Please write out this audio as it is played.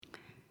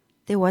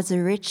There was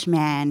a rich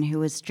man who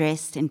was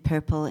dressed in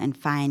purple and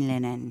fine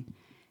linen,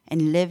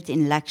 and lived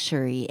in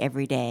luxury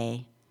every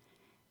day.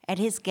 At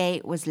his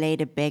gate was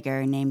laid a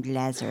beggar named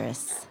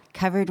Lazarus,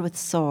 covered with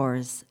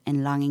sores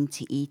and longing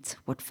to eat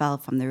what fell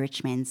from the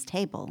rich man's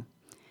table.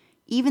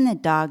 Even the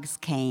dogs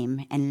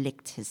came and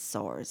licked his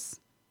sores.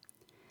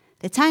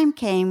 The time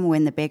came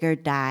when the beggar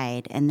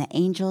died, and the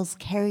angels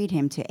carried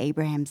him to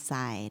Abraham's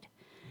side.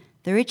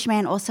 The rich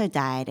man also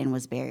died and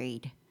was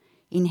buried.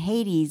 In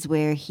Hades,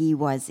 where he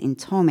was in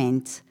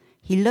torment,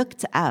 he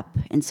looked up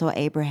and saw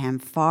Abraham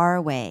far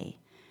away,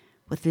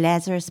 with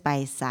Lazarus by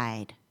his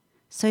side.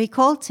 So he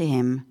called to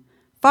him,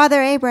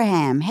 "Father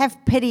Abraham,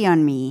 have pity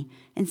on me,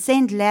 and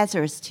send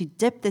Lazarus to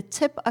dip the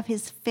tip of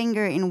his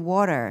finger in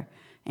water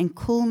and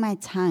cool my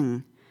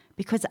tongue,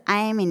 because I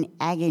am in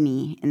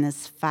agony in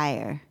this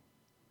fire."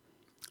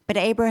 But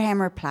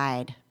Abraham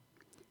replied,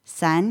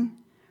 "Son,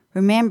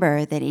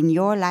 remember that in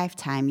your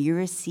lifetime you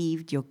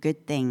received your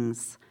good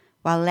things,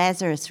 while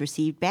Lazarus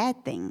received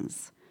bad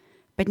things.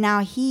 But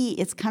now he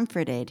is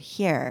comforted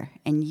here,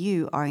 and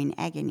you are in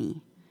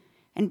agony.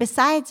 And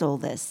besides all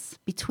this,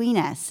 between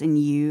us and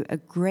you, a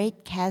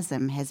great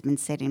chasm has been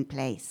set in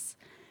place,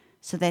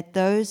 so that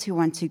those who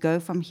want to go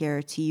from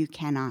here to you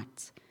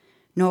cannot,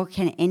 nor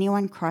can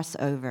anyone cross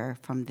over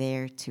from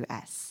there to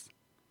us."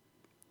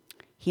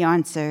 He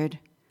answered,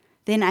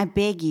 "Then I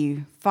beg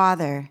you,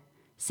 Father,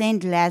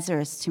 send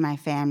Lazarus to my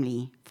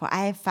family, for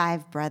I have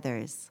 5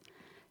 brothers.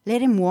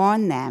 Let him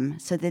warn them,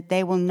 so that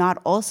they will not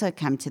also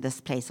come to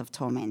this place of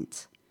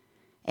torment."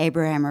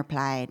 Abraham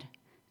replied,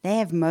 "They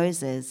have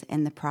Moses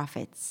and the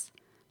prophets.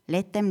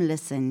 Let them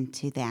listen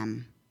to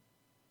them."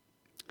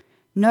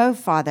 "No,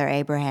 Father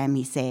Abraham,"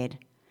 he said,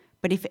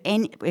 "but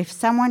if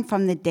someone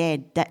from the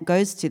dead that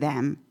goes to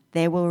them,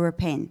 they will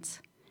repent."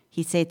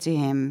 He said to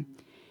him,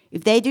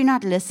 "If they do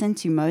not listen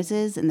to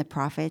Moses and the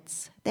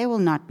prophets, they will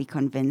not be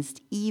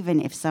convinced, even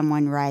if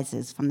someone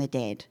rises from the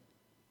dead."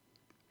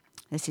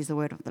 This is the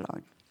word of the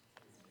Lord.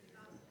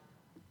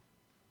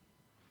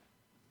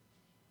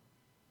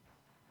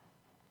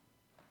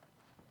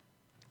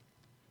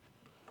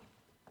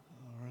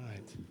 All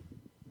right.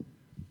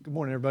 Good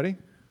morning, everybody.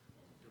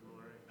 Good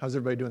morning. How's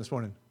everybody doing this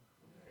morning?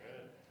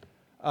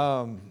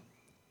 Good.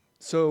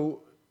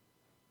 So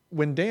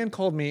when Dan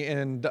called me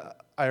and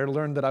I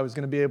learned that I was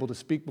going to be able to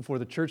speak before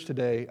the church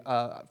today,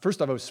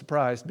 first off, I was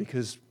surprised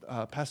because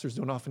pastors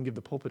don't often give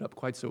the pulpit up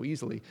quite so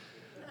easily.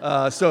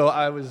 So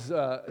I was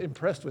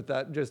impressed with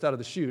that just out of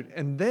the chute.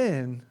 And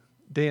then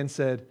Dan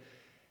said,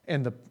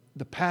 and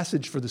the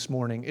passage for this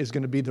morning is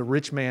going to be the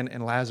rich man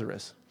and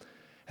Lazarus.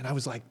 And I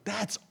was like,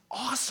 that's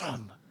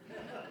awesome.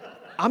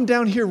 I'm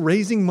down here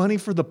raising money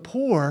for the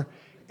poor,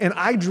 and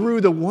I drew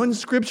the one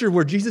scripture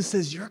where Jesus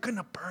says, you're going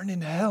to burn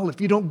in hell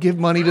if you don't give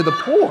money to the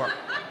poor.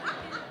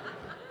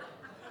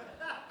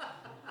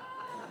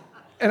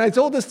 And I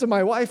told this to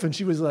my wife, and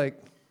she was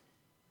like,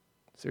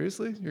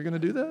 seriously? You're going to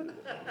do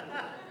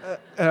that?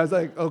 And I was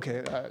like,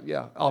 okay,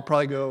 yeah, I'll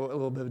probably go a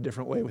little bit of a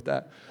different way with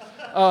that.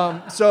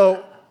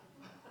 So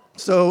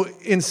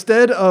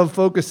instead of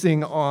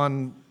focusing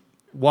on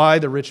why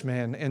the rich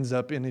man ends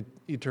up in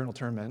eternal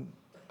torment,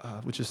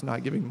 which is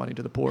not giving money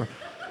to the poor,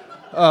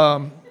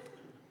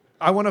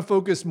 I want to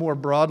focus more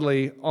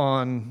broadly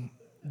on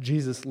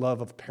Jesus'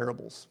 love of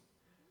parables.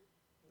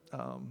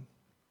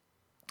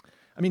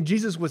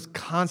 Jesus was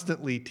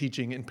constantly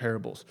teaching in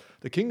parables.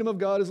 The kingdom of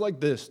God is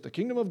like this. The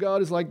kingdom of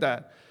God is like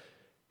that.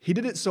 He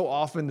did it so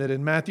often that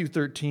in Matthew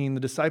 13, the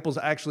disciples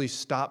actually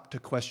stopped to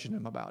question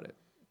him about it.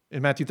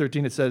 In Matthew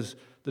 13, it says,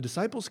 the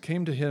disciples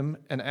came to him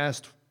and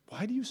asked,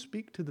 why do you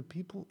speak to the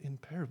people in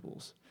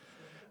parables?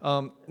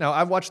 Now,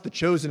 I've watched The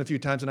Chosen a few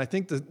times, and I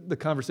think the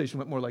conversation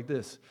went more like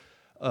this.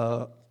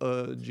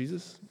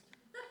 Jesus,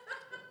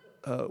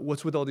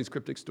 what's with all these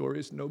cryptic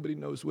stories? Nobody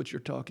knows what you're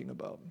talking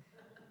about.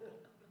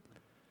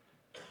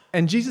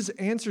 And Jesus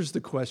answers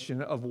the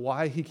question of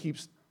why he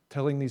keeps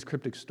telling these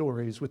cryptic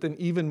stories with an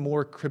even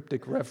more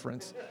cryptic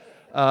reference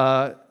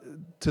to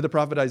the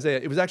prophet Isaiah.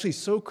 It was actually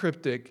so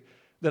cryptic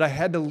that I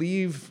had to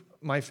leave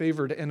my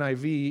favorite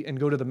NIV and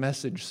go to the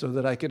Message so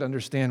that I could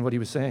understand what he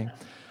was saying.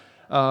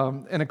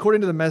 And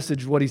according to the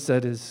Message, what he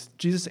said is,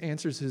 Jesus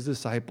answers his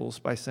disciples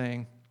by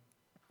saying,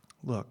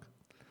 look,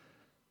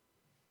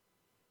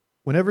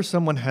 whenever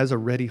someone has a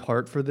ready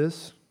heart for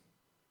this,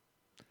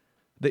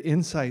 the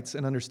insights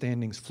and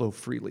understandings flow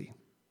freely.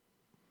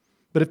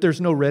 But if there's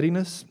no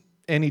readiness,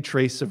 any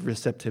trace of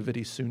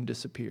receptivity soon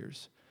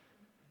disappears.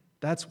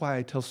 That's why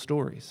I tell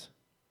stories,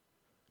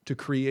 to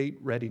create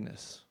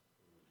readiness,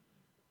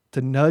 to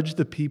nudge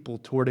the people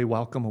toward a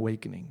welcome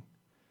awakening.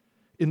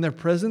 In their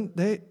present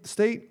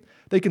state,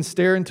 they can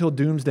stare until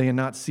doomsday and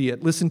not see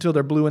it, listen till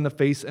they're blue in the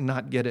face and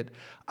not get it.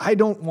 I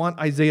don't want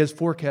Isaiah's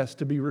forecast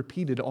to be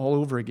repeated all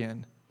over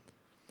again.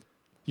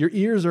 Your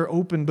ears are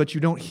open, but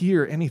you don't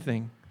hear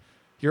anything.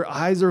 Your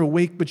eyes are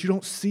awake, but you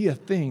don't see a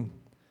thing.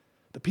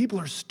 The people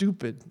are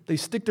stupid. They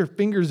stick their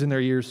fingers in their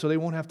ears so they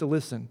won't have to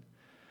listen.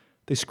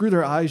 They screw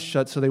their eyes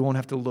shut so they won't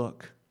have to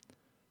look,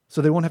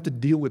 so they won't have to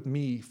deal with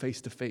me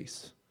face to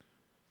face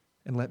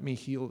and let me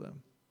heal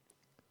them.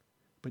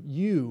 But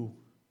you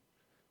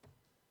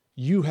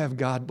You have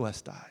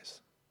God-blessed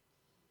eyes,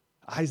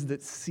 eyes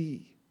that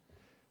see.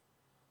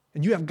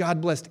 And you have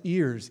God-blessed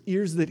ears,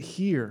 ears that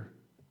hear.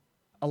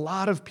 A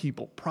lot of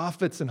people,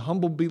 prophets and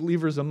humble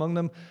believers among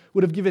them,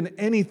 would have given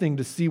anything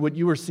to see what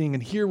you are seeing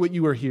and hear what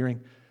you are hearing,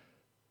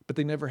 but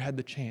they never had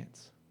the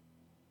chance.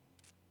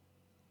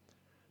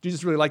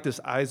 Jesus really liked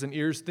this eyes and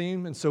ears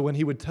theme, and so when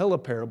he would tell a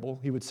parable,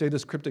 he would say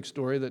this cryptic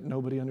story that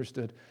nobody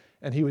understood,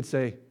 and he would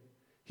say,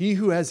 "He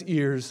who has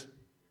ears,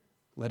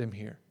 let him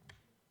hear."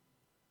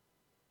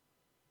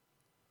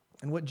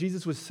 And what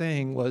Jesus was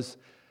saying was,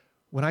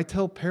 when I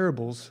tell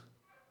parables,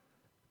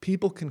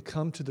 people can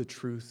come to the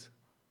truth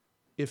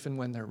if and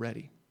when they're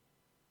ready.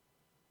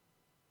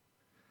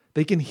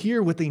 They can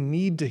hear what they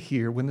need to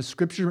hear when the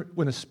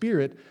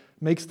Spirit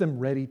makes them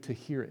ready to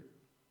hear it.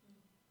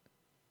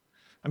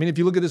 I mean, if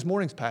you look at this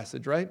morning's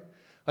passage, right?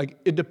 Like,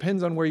 it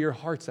depends on where your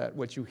heart's at,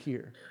 what you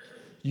hear.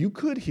 You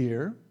could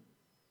hear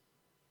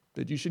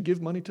that you should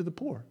give money to the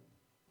poor.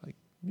 Like,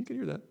 you could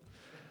hear that.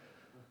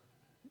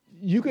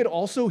 You could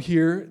also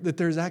hear that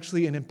there's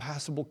actually an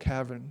impassable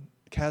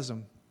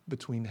chasm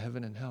between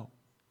heaven and hell.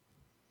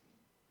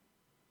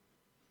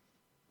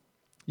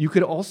 You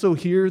could also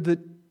hear that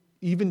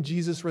even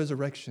Jesus'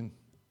 resurrection,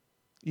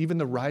 even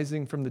the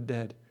rising from the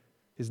dead,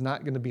 is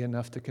not going to be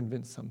enough to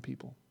convince some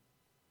people.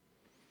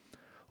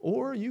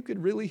 Or you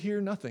could really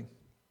hear nothing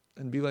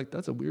and be like,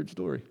 that's a weird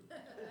story.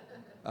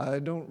 I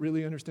don't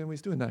really understand what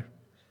he's doing there.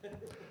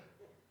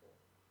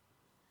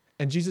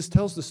 And Jesus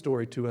tells the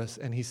story to us,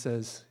 and he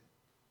says,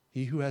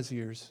 "He who has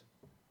ears,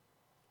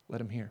 let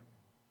him hear."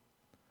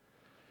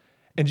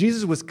 And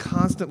Jesus was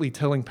constantly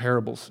telling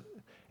parables.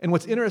 And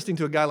what's interesting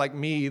to a guy like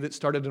me that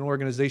started an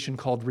organization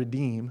called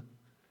Redeem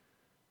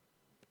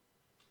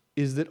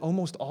is that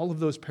almost all of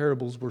those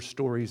parables were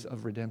stories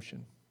of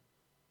redemption.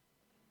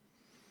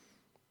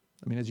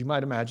 I mean, as you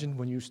might imagine,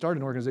 when you start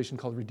an organization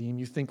called Redeem,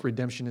 you think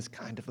redemption is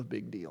kind of a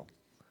big deal.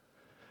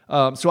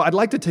 So I'd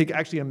like to take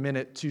actually a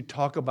minute to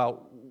talk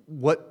about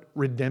what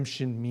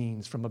redemption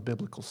means from a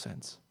biblical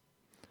sense.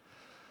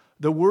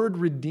 The word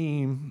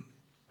redeem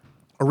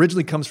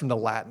originally comes from the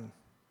Latin,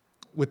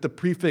 with the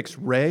prefix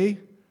re,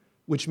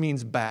 which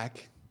means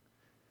back,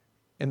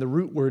 and the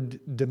root word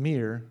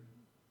demere,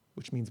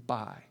 which means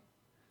buy.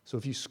 So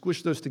if you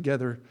squish those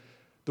together,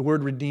 the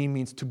word redeem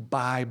means to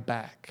buy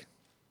back.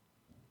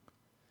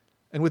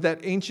 And with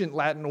that ancient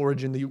Latin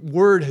origin, the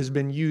word has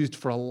been used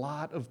for a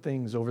lot of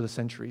things over the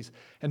centuries.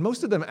 And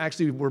most of them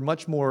actually were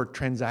much more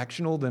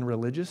transactional than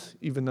religious,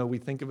 even though we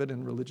think of it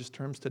in religious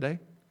terms today.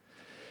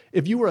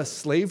 If you were a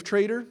slave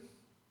trader,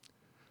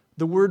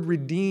 the word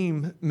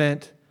redeem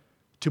meant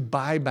to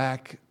buy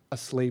back a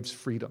slave's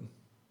freedom.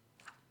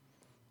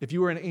 If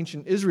you were an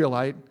ancient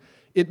Israelite,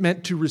 it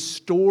meant to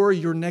restore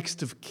your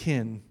next of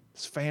kin's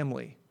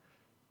family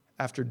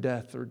after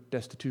death or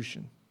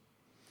destitution.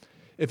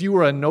 If you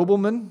were a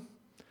nobleman,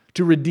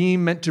 to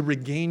redeem meant to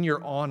regain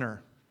your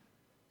honor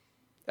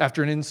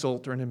after an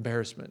insult or an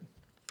embarrassment.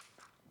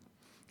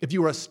 If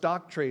you were a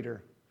stock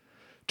trader,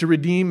 to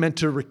redeem meant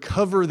to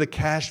recover the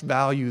cash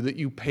value that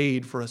you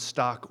paid for a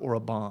stock or a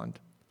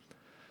bond.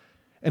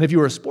 And if you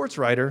were a sports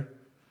writer,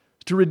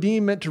 to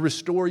redeem meant to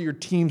restore your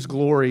team's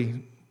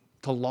glory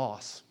to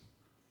loss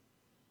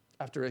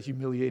after a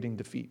humiliating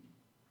defeat.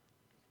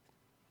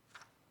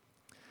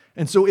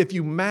 And so if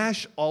you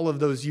mash all of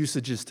those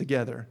usages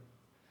together,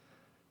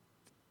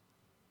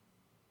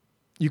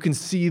 you can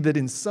see that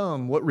in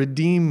sum, what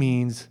redeem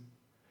means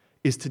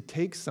is to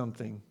take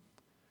something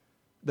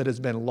that has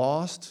been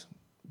lost,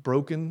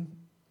 broken,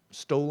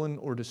 stolen,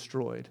 or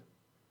destroyed,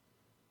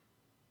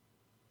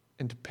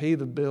 and to pay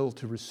the bill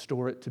to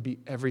restore it to be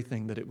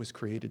everything that it was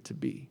created to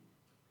be.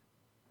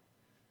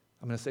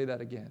 I'm going to say that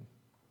again.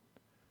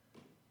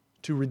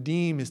 To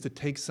redeem is to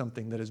take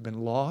something that has been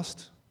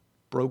lost,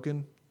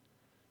 broken,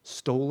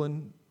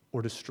 stolen,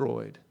 or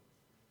destroyed,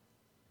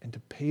 and to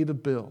pay the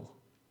bill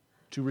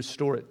to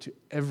restore it to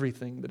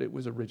everything that it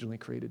was originally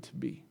created to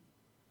be.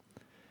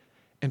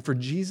 And for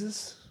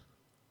Jesus,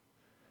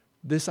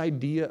 this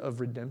idea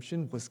of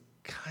redemption was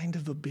kind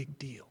of a big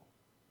deal.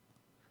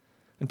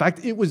 In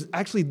fact, it was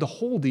actually the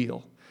whole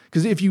deal.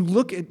 Because if you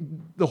look at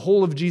the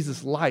whole of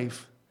Jesus'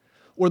 life,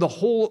 or the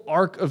whole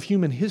arc of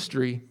human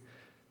history,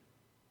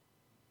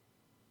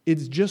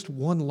 it's just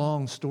one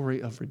long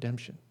story of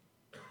redemption.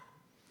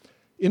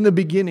 In the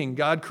beginning,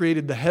 God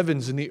created the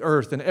heavens and the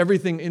earth and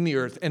everything in the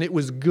earth, and it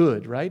was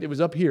good, right? It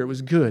was up here, it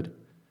was good.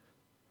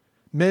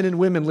 Men and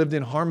women lived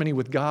in harmony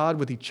with God,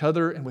 with each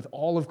other, and with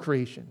all of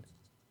creation.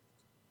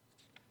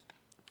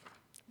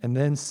 And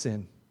then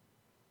sin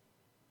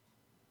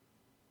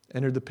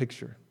entered the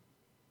picture,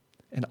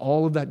 and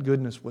all of that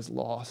goodness was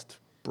lost,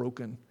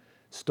 broken,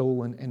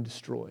 stolen, and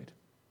destroyed.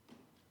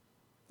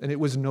 And it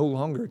was no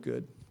longer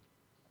good.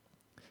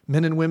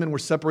 Men and women were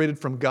separated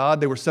from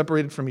God. They were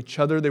separated from each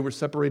other. They were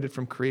separated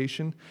from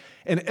creation.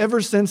 And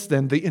ever since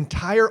then, the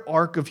entire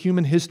arc of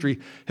human history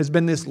has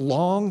been this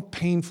long,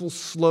 painful,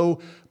 slow,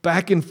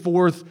 back and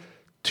forth,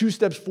 2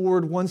 steps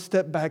forward, 1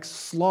 step back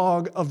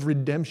slog of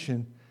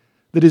redemption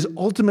that is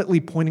ultimately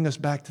pointing us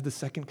back to the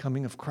second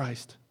coming of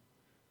Christ,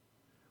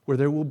 where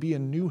there will be a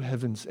new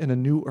heavens and a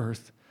new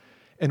earth,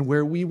 and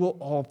where we will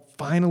all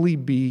finally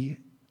be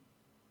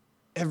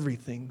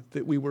everything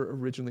that we were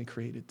originally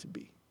created to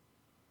be.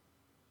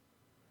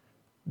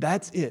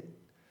 That's it.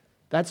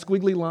 That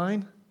squiggly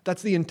line,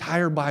 that's the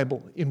entire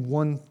Bible in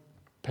one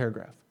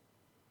paragraph.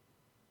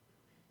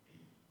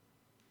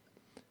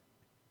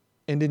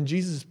 And in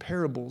Jesus'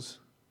 parables,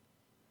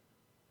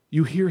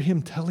 you hear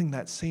him telling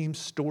that same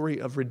story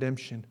of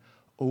redemption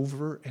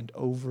over and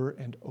over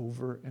and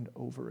over and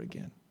over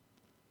again.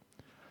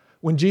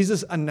 When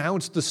Jesus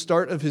announced the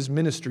start of his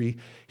ministry,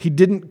 he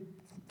didn't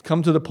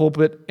come to the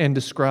pulpit and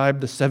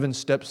describe the 7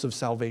 steps of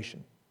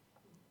salvation.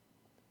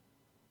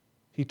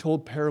 He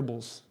told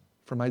parables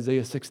from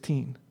Isaiah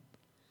 16.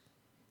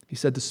 He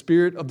said, "The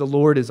Spirit of the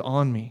Lord is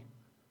on me,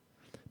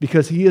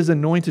 because he has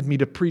anointed me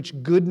to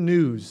preach good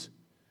news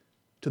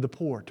to the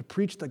poor, to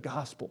preach the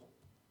gospel.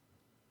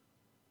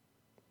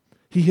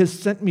 He has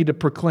sent me to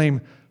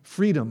proclaim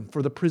freedom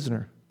for the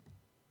prisoner,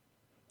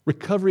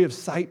 recovery of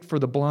sight for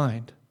the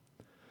blind,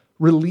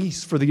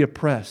 release for the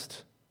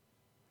oppressed,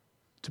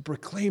 to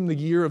proclaim the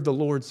year of the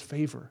Lord's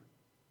favor,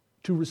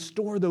 to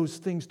restore those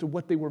things to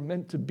what they were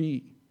meant to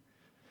be.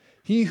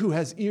 He who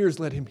has ears,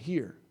 let him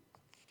hear."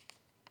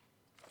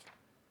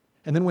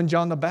 And then when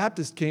John the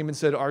Baptist came and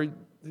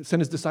sent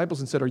his disciples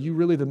and said, "Are you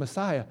really the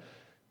Messiah?"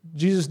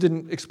 Jesus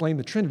didn't explain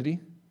the Trinity.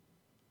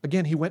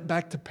 Again, he went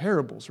back to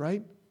parables,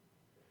 right?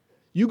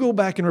 You go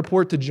back and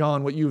report to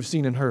John what you have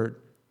seen and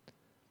heard.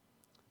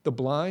 The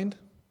blind,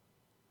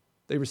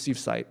 they receive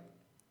sight.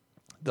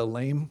 The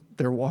lame,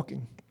 they're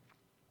walking.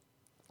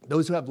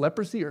 Those who have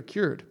leprosy are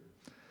cured.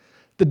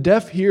 The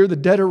deaf hear, the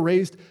dead are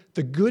raised.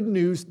 The good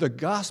news, the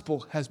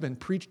gospel, has been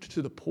preached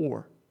to the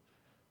poor.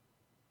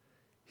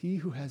 He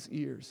who has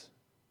ears,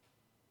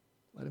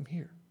 let him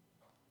hear.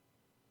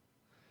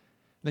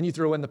 Then you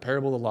throw in the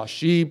parable of the lost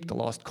sheep, the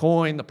lost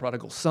coin, the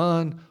prodigal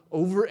son.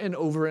 Over and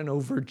over and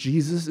over,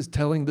 Jesus is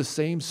telling the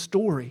same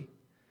story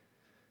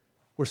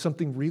where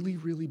something really,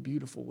 really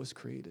beautiful was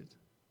created.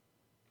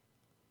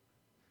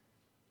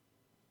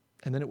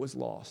 And then it was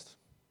lost.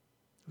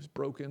 It was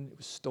broken, it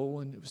was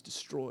stolen, it was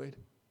destroyed.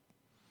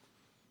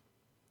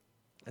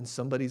 And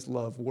somebody's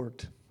love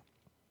worked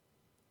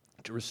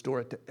to restore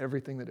it to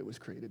everything that it was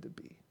created to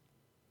be.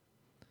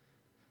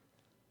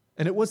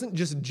 And it wasn't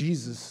just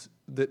Jesus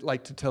that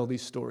liked to tell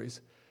these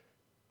stories.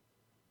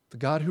 The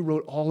God who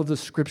wrote all of the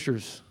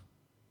scriptures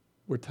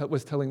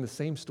was telling the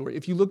same story.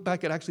 If you look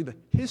back at actually the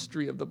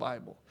history of the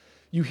Bible,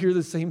 you hear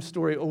the same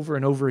story over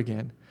and over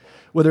again.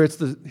 Whether it's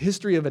the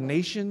history of a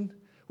nation,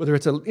 whether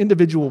it's an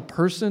individual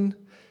person,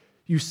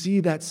 you see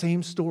that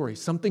same story.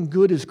 Something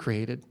good is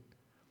created.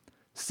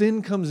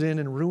 Sin comes in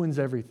and ruins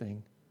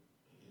everything.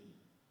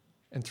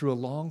 And through a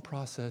long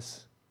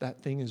process,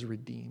 that thing is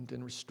redeemed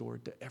and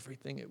restored to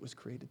everything it was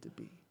created to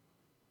be.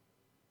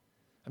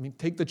 I mean,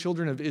 take the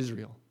children of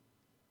Israel.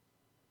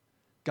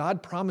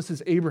 God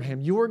promises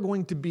Abraham, you are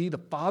going to be the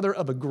father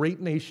of a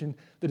great nation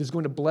that is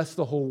going to bless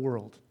the whole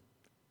world.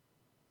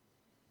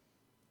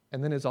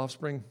 And then his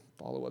offspring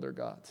follow other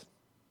gods.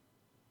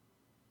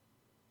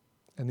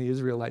 And the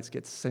Israelites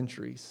get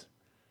centuries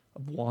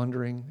of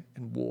wandering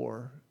and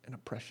war and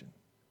oppression.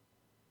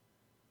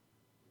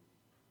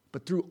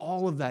 But through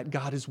all of that,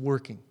 God is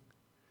working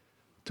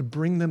to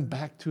bring them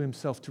back to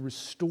himself, to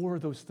restore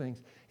those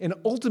things. And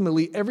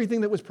ultimately,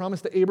 everything that was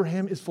promised to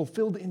Abraham is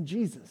fulfilled in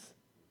Jesus.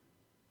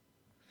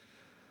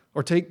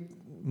 Or take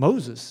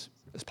Moses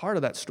as part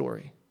of that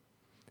story.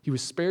 He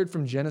was spared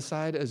from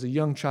genocide as a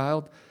young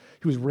child.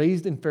 He was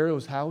raised in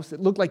Pharaoh's house.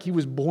 It looked like he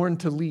was born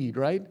to lead,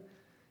 right?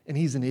 And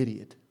he's an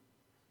idiot.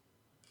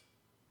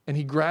 And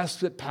he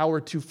grasps at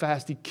power too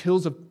fast. He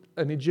kills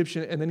an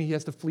Egyptian, and then he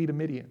has to flee to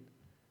Midian.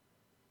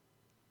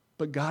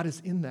 But God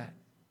is in that.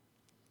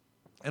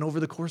 And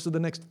over the course of the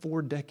next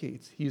 4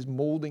 decades, he is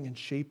molding and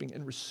shaping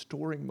and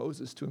restoring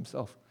Moses to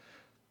himself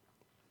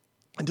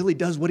until he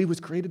does what he was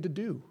created to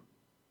do.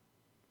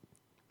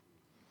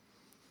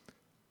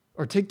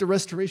 Or take the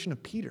restoration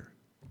of Peter.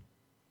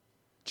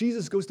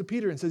 Jesus goes to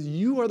Peter and says,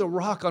 you are the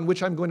rock on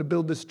which I'm going to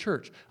build this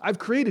church. I've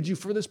created you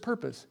for this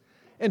purpose.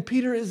 And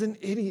Peter is an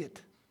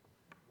idiot.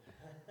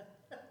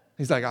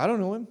 He's like, I don't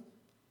know him.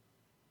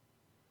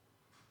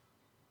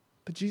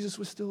 But Jesus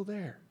was still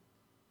there.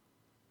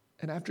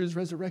 And after his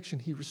resurrection,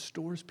 he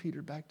restores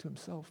Peter back to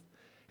himself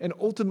and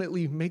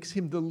ultimately makes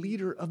him the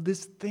leader of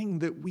this thing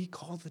that we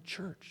call the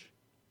church.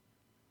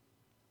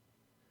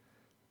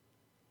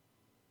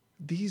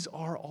 These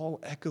are all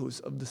echoes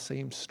of the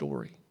same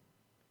story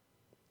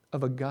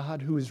of a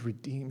God who is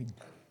redeeming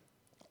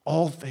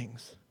all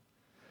things.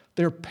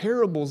 They're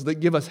parables that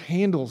give us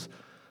handles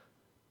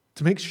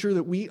to make sure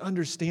that we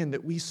understand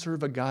that we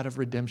serve a God of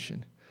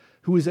redemption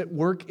who is at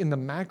work in the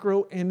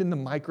macro and in the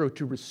micro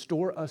to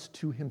restore us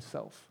to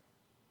himself.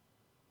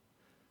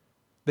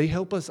 They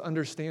help us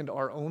understand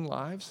our own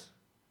lives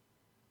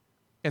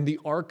and the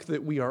arc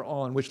that we are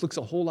on, which looks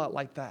a whole lot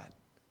like that.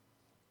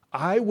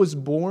 I was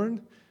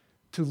born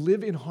to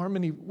live in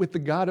harmony with the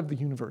God of the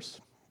universe.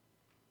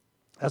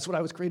 That's what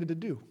I was created to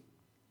do.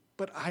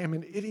 But I am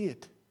an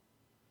idiot.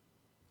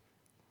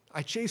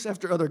 I chase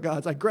after other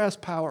gods. I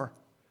grasp power.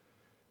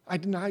 I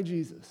deny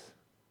Jesus.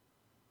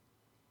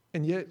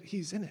 And yet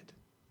he's in it,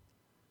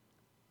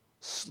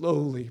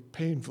 slowly,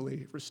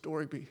 painfully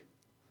restoring me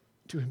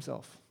to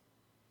himself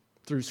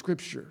through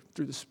Scripture,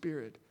 through the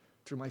Spirit,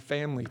 through my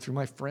family, through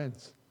my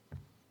friends.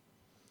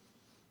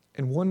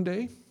 And one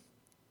day,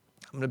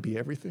 I'm going to be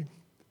everything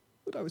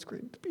that I was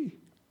created to be.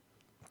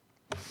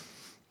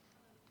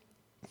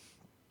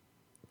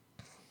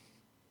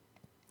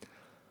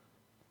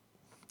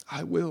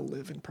 I will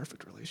live in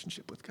perfect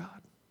relationship with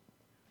God.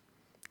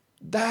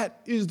 That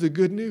is the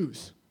good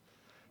news.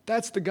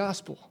 That's the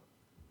gospel.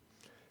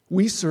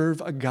 We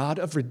serve a God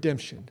of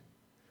redemption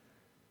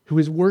who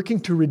is working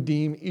to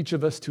redeem each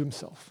of us to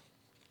himself.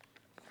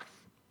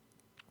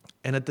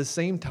 And at the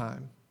same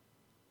time,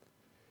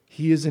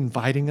 he is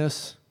inviting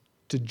us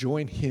to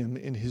join him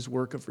in his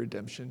work of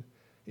redemption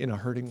in a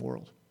hurting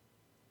world.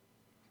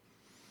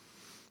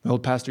 My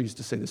old pastor used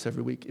to say this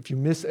every week. If you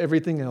miss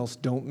everything else,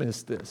 don't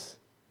miss this.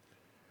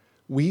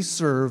 We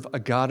serve a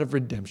God of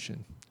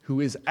redemption who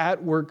is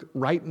at work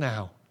right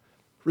now,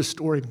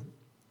 restoring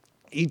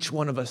each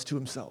one of us to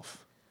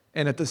himself.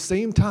 And at the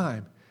same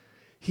time,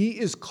 he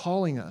is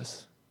calling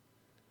us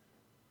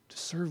to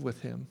serve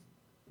with him,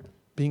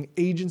 being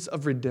agents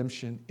of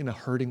redemption in a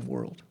hurting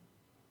world.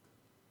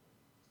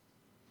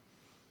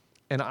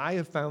 And I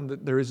have found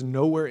that there is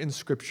nowhere in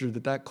Scripture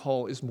that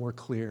call is more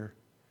clear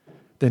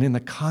than in the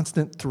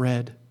constant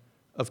thread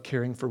of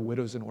caring for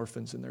widows and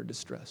orphans in their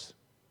distress.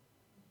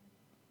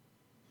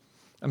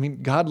 I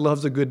mean, God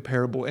loves a good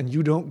parable, and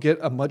you don't get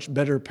a much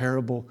better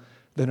parable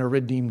than a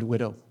redeemed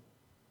widow.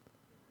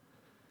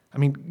 I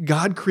mean,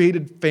 God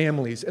created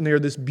families, and they are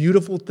this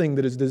beautiful thing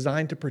that is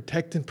designed to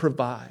protect and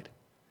provide,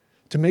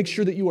 to make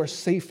sure that you are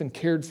safe and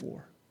cared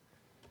for.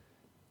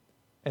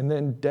 And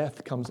then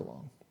death comes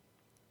along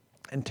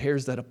and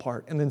tears that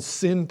apart. And then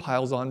sin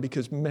piles on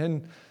because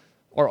men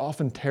are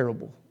often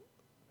terrible,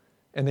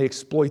 and they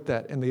exploit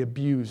that and they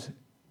abuse.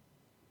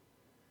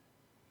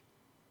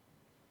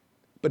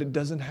 But it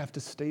doesn't have to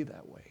stay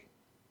that way,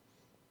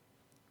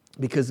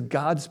 because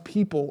God's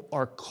people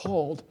are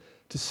called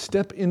to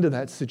step into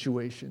that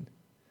situation,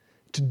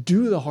 to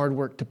do the hard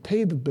work, to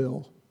pay the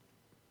bill,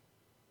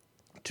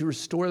 to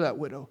restore that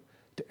widow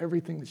to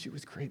everything that she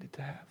was created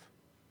to have.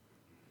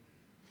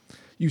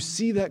 You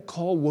see that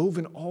call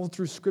woven all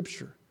through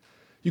Scripture.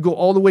 You go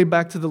all the way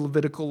back to the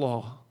Levitical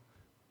law.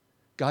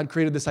 God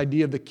created this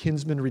idea of the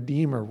kinsman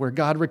redeemer, where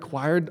God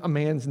required a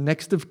man's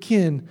next of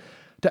kin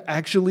to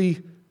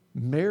actually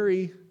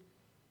marry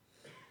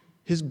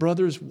his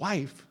brother's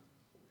wife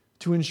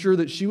to ensure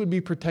that she would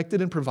be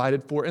protected and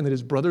provided for and that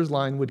his brother's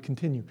line would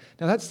continue.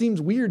 Now that seems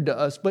weird to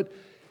us, but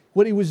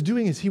what he was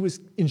doing is he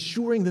was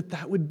ensuring that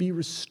that would be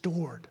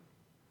restored.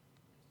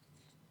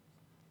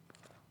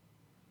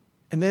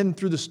 And then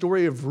through the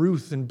story of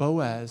Ruth and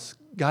Boaz,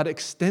 God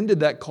extended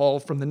that call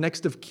from the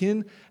next of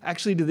kin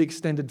actually to the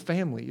extended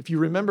family. If you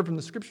remember from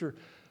the Scripture,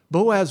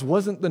 Boaz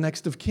wasn't the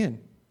next of kin.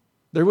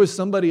 There was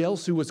somebody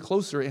else who was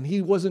closer, and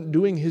he wasn't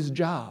doing his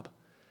job.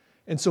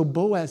 And so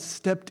Boaz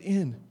stepped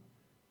in,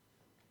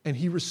 and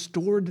he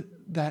restored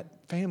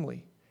that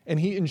family, and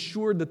he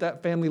ensured that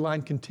that family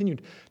line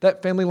continued,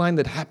 that family line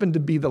that happened to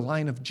be the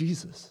line of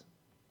Jesus.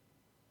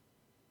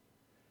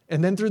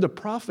 And then through the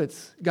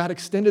prophets, God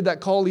extended that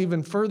call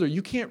even further.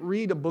 You can't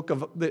read a book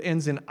that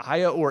ends in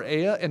Aya or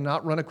Aya and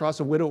not run across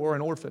a widow or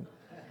an orphan.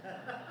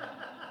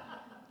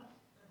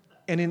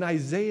 And in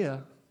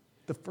Isaiah,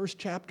 the first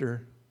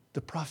chapter,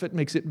 the prophet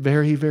makes it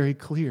very, very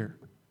clear.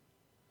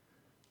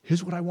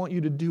 Here's what I want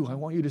you to do. I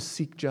want you to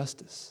seek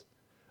justice.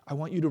 I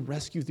want you to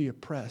rescue the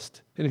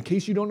oppressed. And in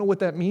case you don't know what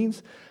that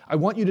means, I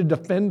want you to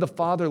defend the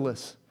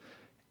fatherless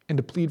and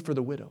to plead for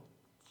the widow.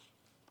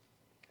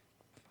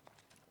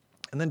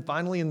 And then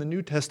finally in the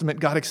New Testament,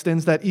 God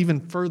extends that even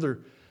further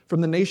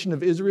from the nation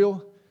of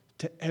Israel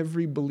to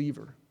every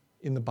believer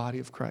in the body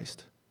of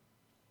Christ.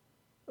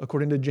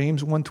 According to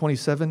James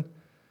 1:27,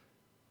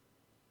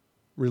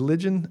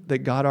 religion that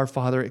God our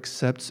Father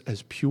accepts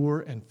as pure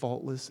and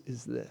faultless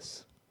is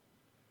this: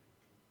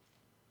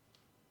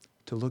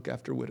 to look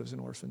after widows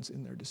and orphans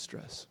in their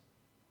distress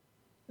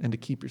and to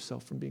keep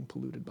yourself from being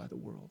polluted by the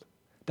world.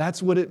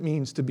 That's what it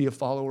means to be a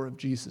follower of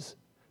Jesus.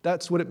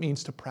 That's what it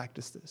means to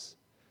practice this.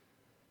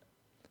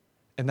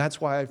 And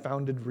that's why I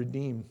founded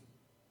Redeem.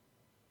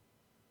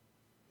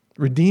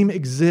 Redeem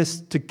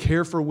exists to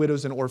care for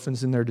widows and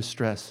orphans in their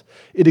distress.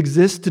 It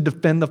exists to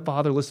defend the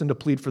fatherless and to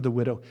plead for the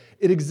widow.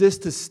 It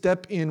exists to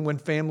step in when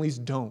families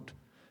don't.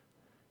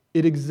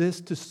 It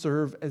exists to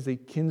serve as a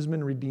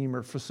kinsman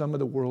redeemer for some of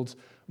the world's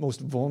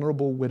most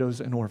vulnerable widows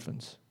and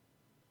orphans.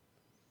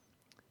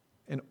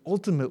 And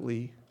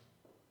ultimately,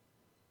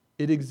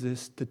 it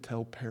exists to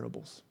tell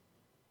parables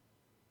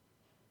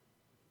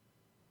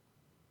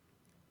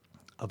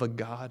of a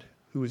God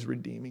who is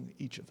redeeming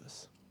each of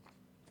us.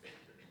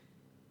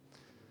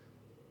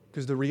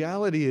 Because the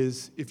reality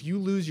is, if you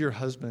lose your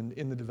husband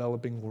in the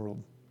developing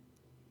world,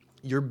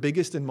 your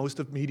biggest and most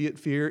immediate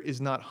fear is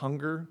not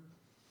hunger,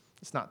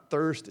 it's not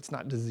thirst, it's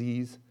not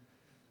disease.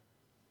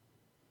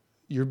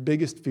 Your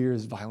biggest fear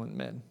is violent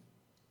men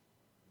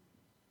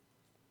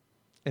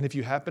And if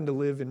you happen to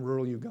live in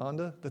rural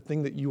Uganda, the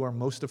thing that you are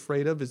most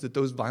afraid of is that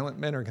those violent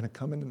men are going to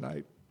come in the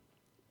night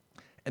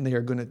and they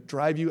are going to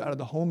drive you out of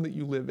the home that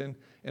you live in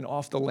and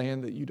off the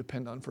land that you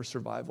depend on for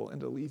survival and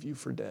to leave you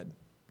for dead.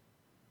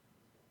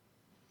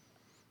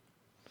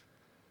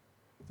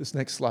 This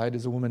next slide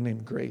is a woman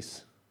named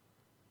Grace.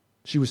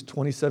 She was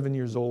 27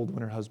 years old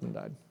when her husband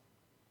died.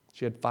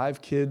 She had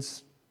 5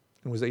 kids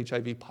and was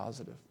HIV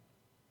positive.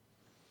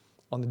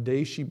 On the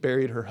day she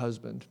buried her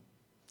husband,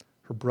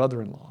 her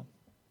brother-in-law,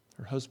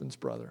 her husband's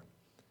brother,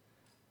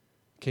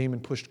 came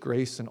and pushed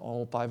Grace and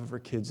all 5 of her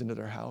kids into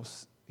their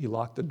house. He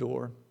locked the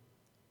door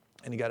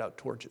and he got out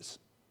torches.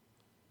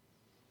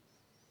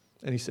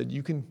 And he said,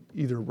 you can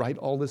either write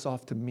all this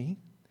off to me,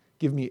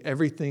 give me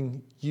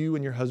everything you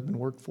and your husband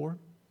worked for,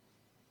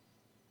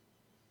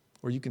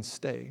 or you can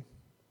stay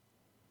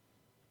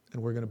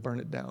and we're going to burn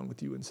it down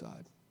with you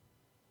inside.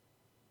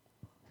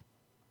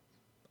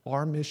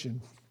 Our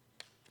mission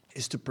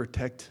is to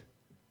protect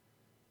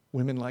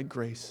women like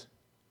Grace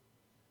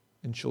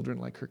and children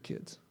like her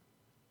kids.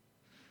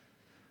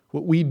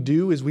 What we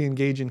do is we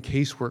engage in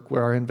casework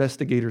where our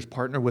investigators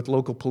partner with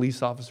local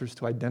police officers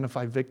to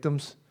identify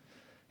victims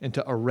and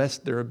to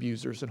arrest their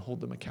abusers and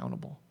hold them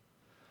accountable.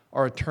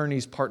 Our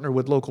attorneys partner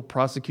with local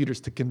prosecutors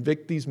to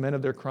convict these men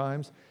of their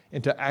crimes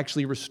and to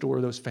actually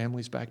restore those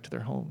families back to their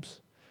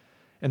homes.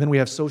 And then we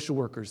have social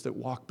workers that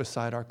walk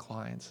beside our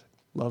clients,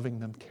 loving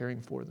them,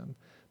 caring for them,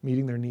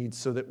 meeting their needs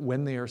so that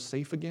when they are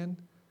safe again,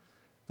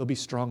 they'll be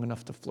strong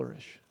enough to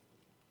flourish.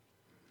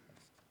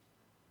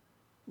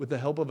 With the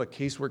help of a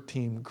casework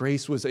team,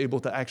 Grace was able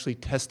to actually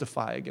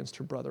testify against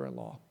her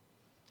brother-in-law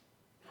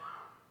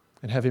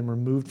and have him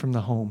removed from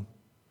the home.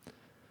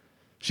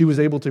 She was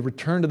able to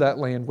return to that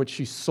land, which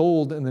she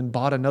sold and then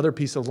bought another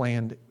piece of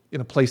land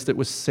in a place that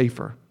was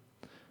safer.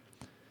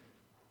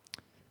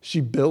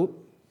 She built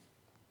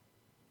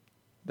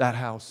that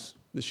house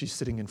that she's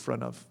sitting in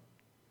front of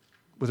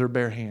with her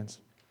bare hands.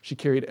 She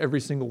carried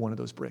every single one of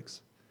those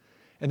bricks.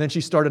 And then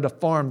she started a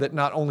farm that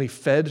not only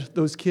fed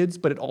those kids,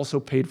 but it also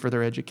paid for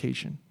their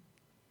education.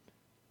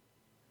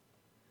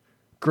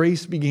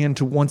 Grace began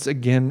to once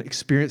again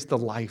experience the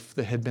life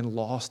that had been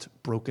lost,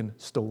 broken,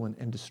 stolen,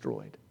 and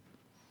destroyed.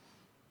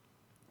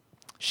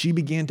 She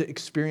began to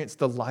experience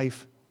the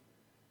life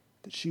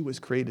that she was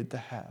created to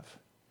have.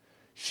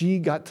 She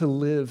got to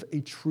live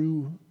a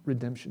true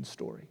redemption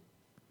story.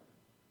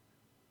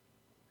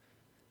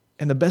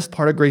 And the best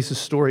part of Grace's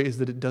story is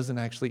that it doesn't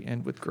actually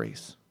end with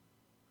Grace.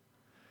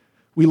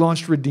 We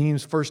launched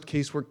Redeem's first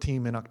casework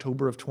team in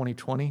October of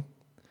 2020.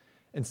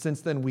 And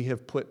since then, we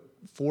have put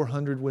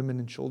 400 women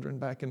and children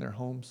back in their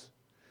homes.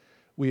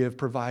 We have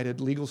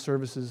provided legal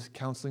services,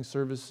 counseling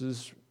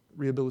services,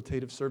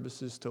 rehabilitative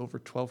services to over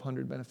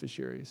 1,200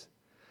 beneficiaries.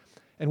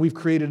 And we've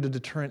created a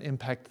deterrent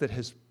impact that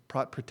has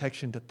brought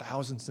protection to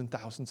thousands and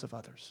thousands of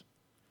others.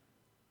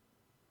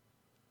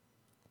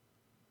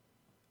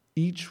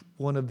 Each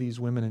one of these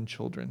women and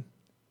children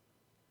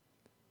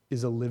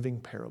is a living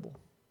parable,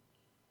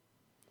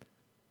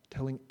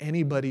 telling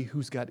anybody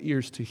who's got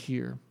ears to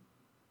hear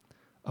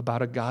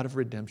about a God of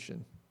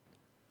redemption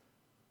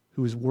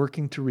who is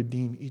working to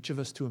redeem each of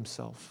us to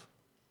himself,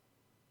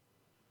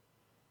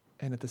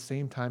 and at the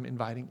same time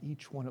inviting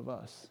each one of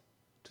us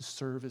to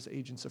serve as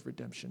agents of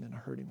redemption in a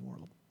hurting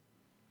world.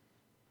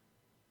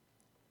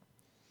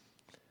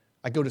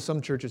 I go to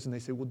some churches and they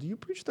say, well, do you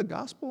preach the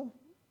gospel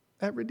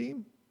at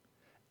Redeem?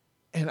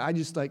 And I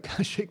just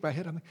shake my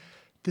head. I'm like,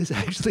 this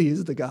actually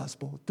is the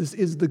gospel. This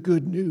is the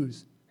good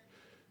news.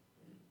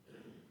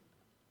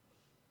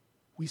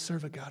 We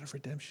serve a God of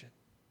redemption.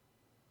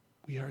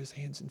 We are his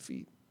hands and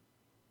feet.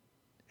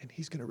 And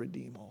he's going to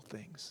redeem all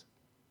things.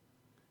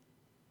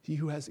 He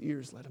who has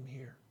ears, let him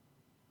hear.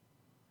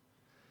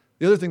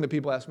 The other thing that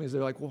people ask me is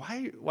they're like, well,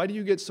 why do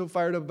you get so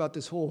fired up about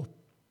this whole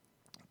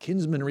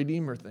kinsman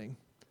redeemer thing?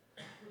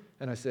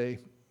 And I say,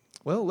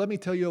 well, let me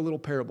tell you a little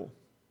parable.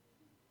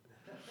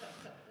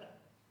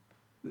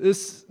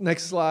 This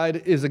next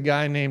slide is a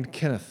guy named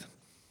Kenneth.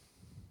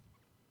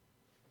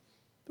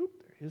 Oop,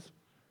 there he is.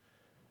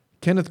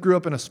 Kenneth grew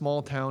up in a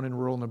small town in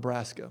rural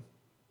Nebraska.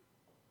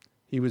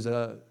 He was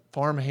a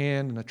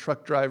farmhand and a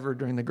truck driver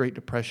during the Great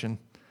Depression.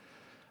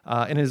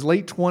 In his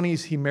late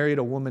 20s, he married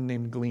a woman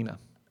named Gleena.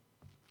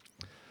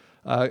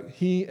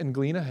 He and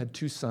Gleena had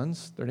 2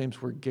 sons. Their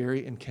names were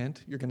Gary and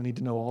Kent. You're going to need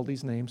to know all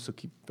these names, so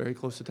keep very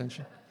close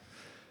attention.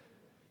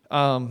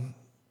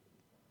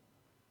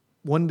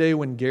 One day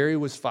when Gary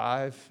was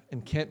 5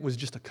 and Kent was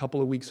just a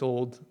couple of weeks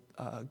old,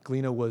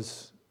 Gleena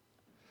was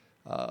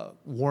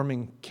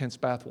warming Kent's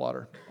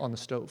bathwater on the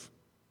stove.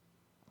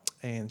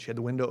 And she had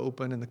the window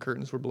open and the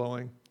curtains were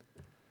blowing.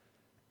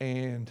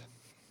 And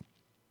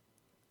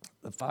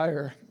the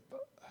fire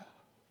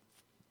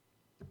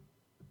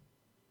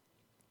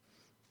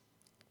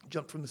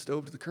jumped from the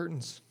stove to the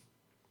curtains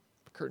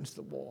to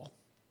the wall.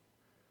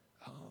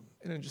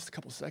 And in just a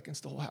couple seconds,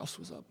 the whole house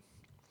was up.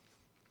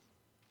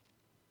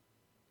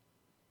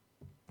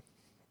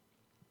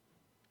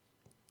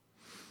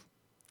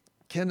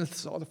 Kenneth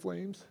saw the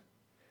flames,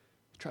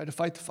 tried to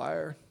fight the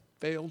fire,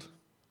 failed.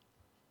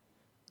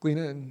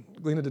 Gleena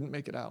didn't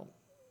make it out.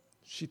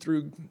 She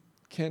threw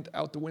Kent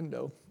out the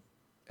window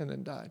and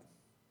then died.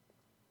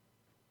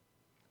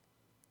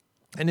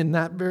 And in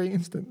that very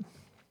instant,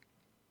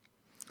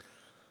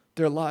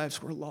 their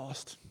lives were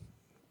lost,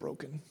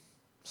 broken,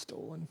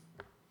 stolen,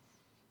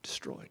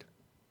 destroyed.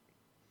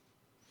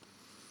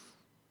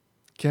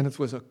 Kenneth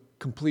was a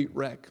complete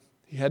wreck.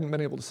 He hadn't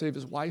been able to save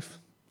his wife.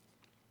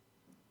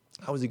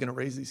 How was he going to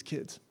raise these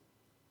kids?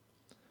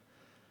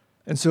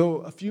 And so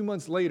a few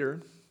months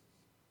later,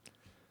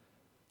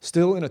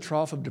 still in a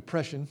trough of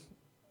depression,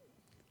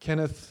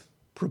 Kenneth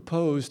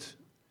proposed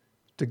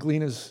to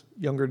Gleena's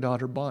younger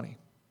daughter, Bonnie.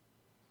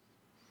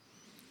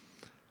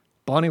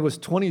 Bonnie was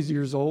 20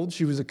 years old.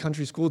 She was a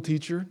country school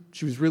teacher.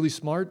 She was really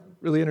smart,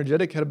 really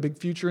energetic, had a big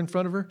future in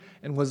front of her,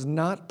 and was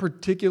not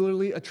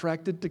particularly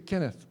attracted to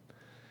Kenneth,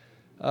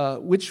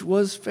 which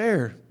was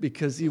fair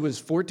because he was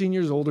 14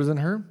 years older than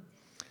her.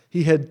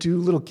 He had 2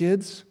 little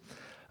kids.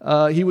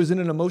 He was in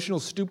an emotional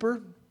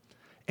stupor,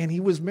 and he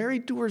was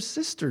married to her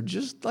sister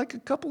just like a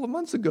couple of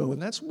months ago,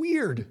 and that's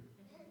weird.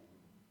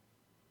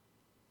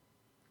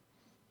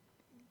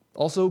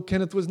 Also,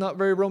 Kenneth was not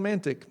very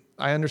romantic.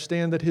 I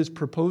understand that his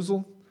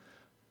proposal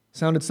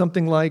sounded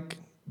something like,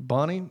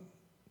 Bonnie,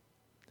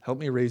 help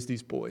me raise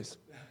these boys.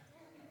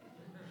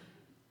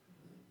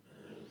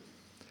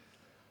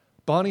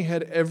 Bonnie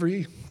had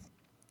every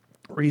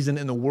reason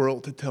in the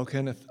world to tell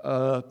Kenneth,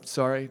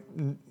 sorry,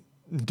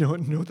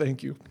 no,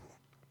 thank you.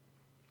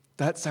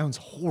 That sounds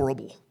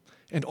horrible.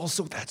 And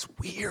also, that's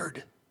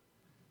weird.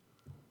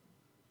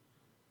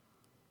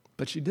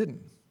 But she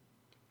didn't.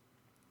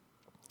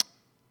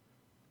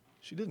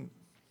 She didn't.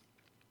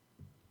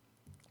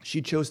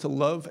 She chose to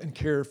love and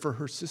care for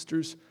her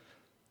sister's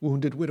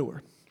wounded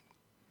widower.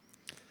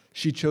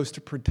 She chose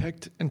to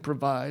protect and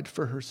provide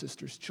for her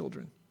sister's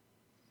children.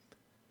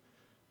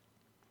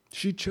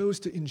 She chose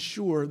to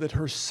ensure that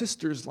her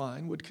sister's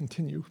line would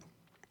continue.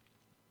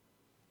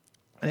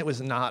 And it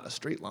was not a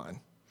straight line.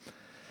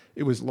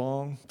 It was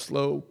long,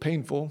 slow,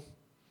 painful.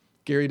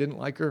 Gary didn't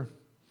like her.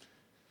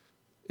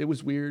 It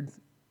was weird.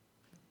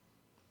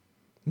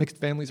 Mixed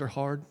families are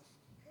hard.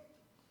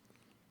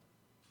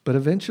 But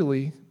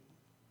eventually,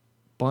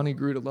 Bonnie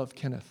grew to love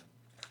Kenneth.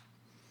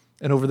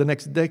 And over the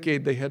next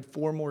decade, they had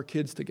 4 more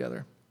kids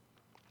together,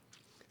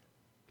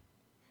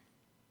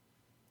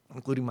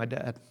 including my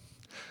dad.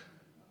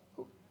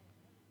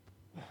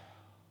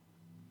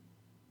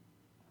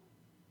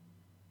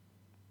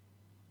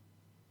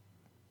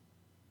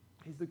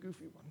 He's the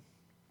goofy one.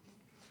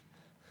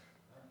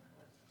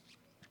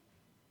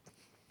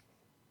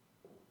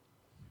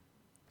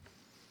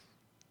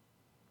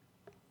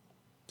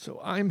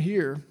 So I'm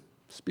here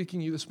speaking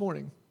to you this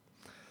morning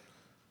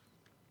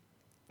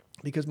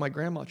because my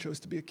grandma chose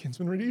to be a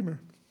kinsman redeemer.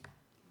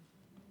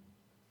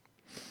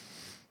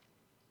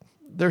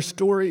 Their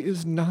story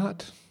is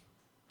not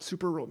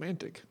super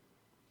romantic.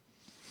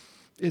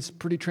 It's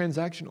pretty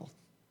transactional,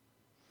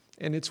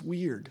 and it's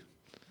weird.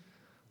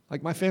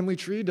 Like my family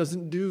tree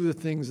doesn't do the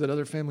things that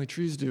other family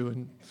trees do,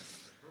 and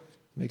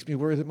makes me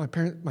worry that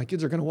my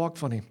kids are going to walk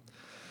funny.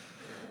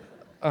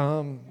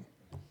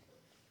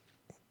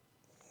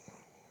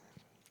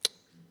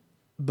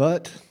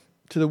 But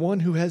to the one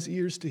who has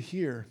ears to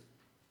hear,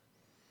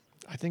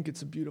 I think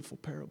it's a beautiful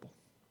parable.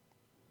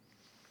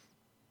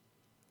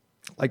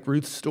 Like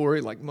Ruth's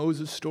story, like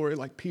Moses' story,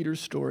 like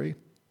Peter's story,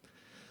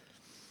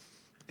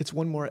 it's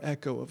one more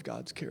echo of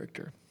God's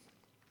character,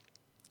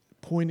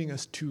 pointing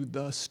us to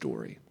the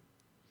story.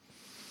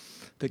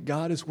 That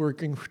God is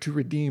working to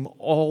redeem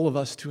all of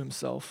us to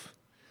himself.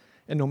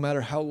 And no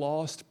matter how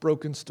lost,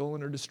 broken,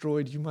 stolen, or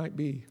destroyed you might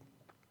be,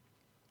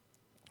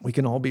 we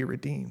can all be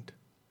redeemed.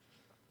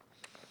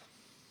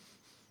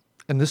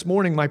 And this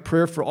morning, my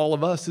prayer for all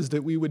of us is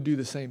that we would do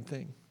the same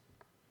thing.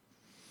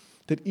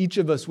 That each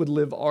of us would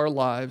live our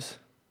lives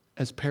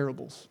as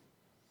parables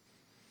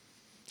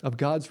of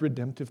God's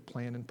redemptive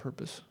plan and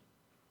purpose.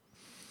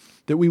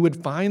 That we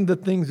would find the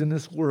things in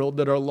this world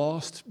that are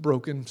lost,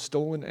 broken,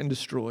 stolen, and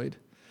destroyed.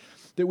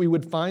 That we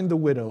would find the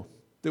widow,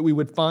 that we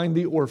would find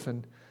the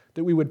orphan,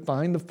 that we would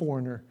find the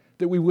foreigner,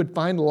 that we would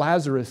find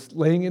Lazarus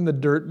laying in the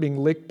dirt being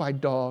licked by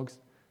dogs,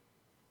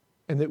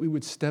 and that we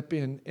would step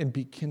in and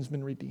be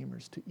kinsman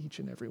redeemers to each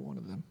and every one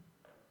of them.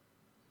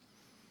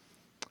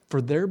 For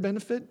their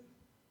benefit,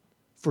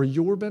 for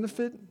your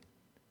benefit,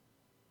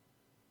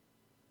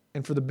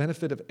 and for the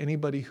benefit of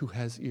anybody who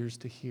has ears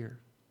to hear.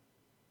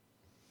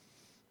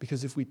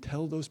 Because if we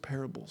tell those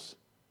parables,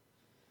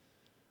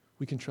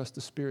 we can trust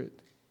the Spirit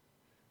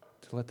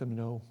to let them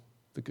know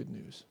the good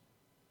news.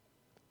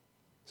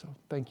 So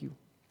thank you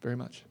very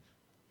much.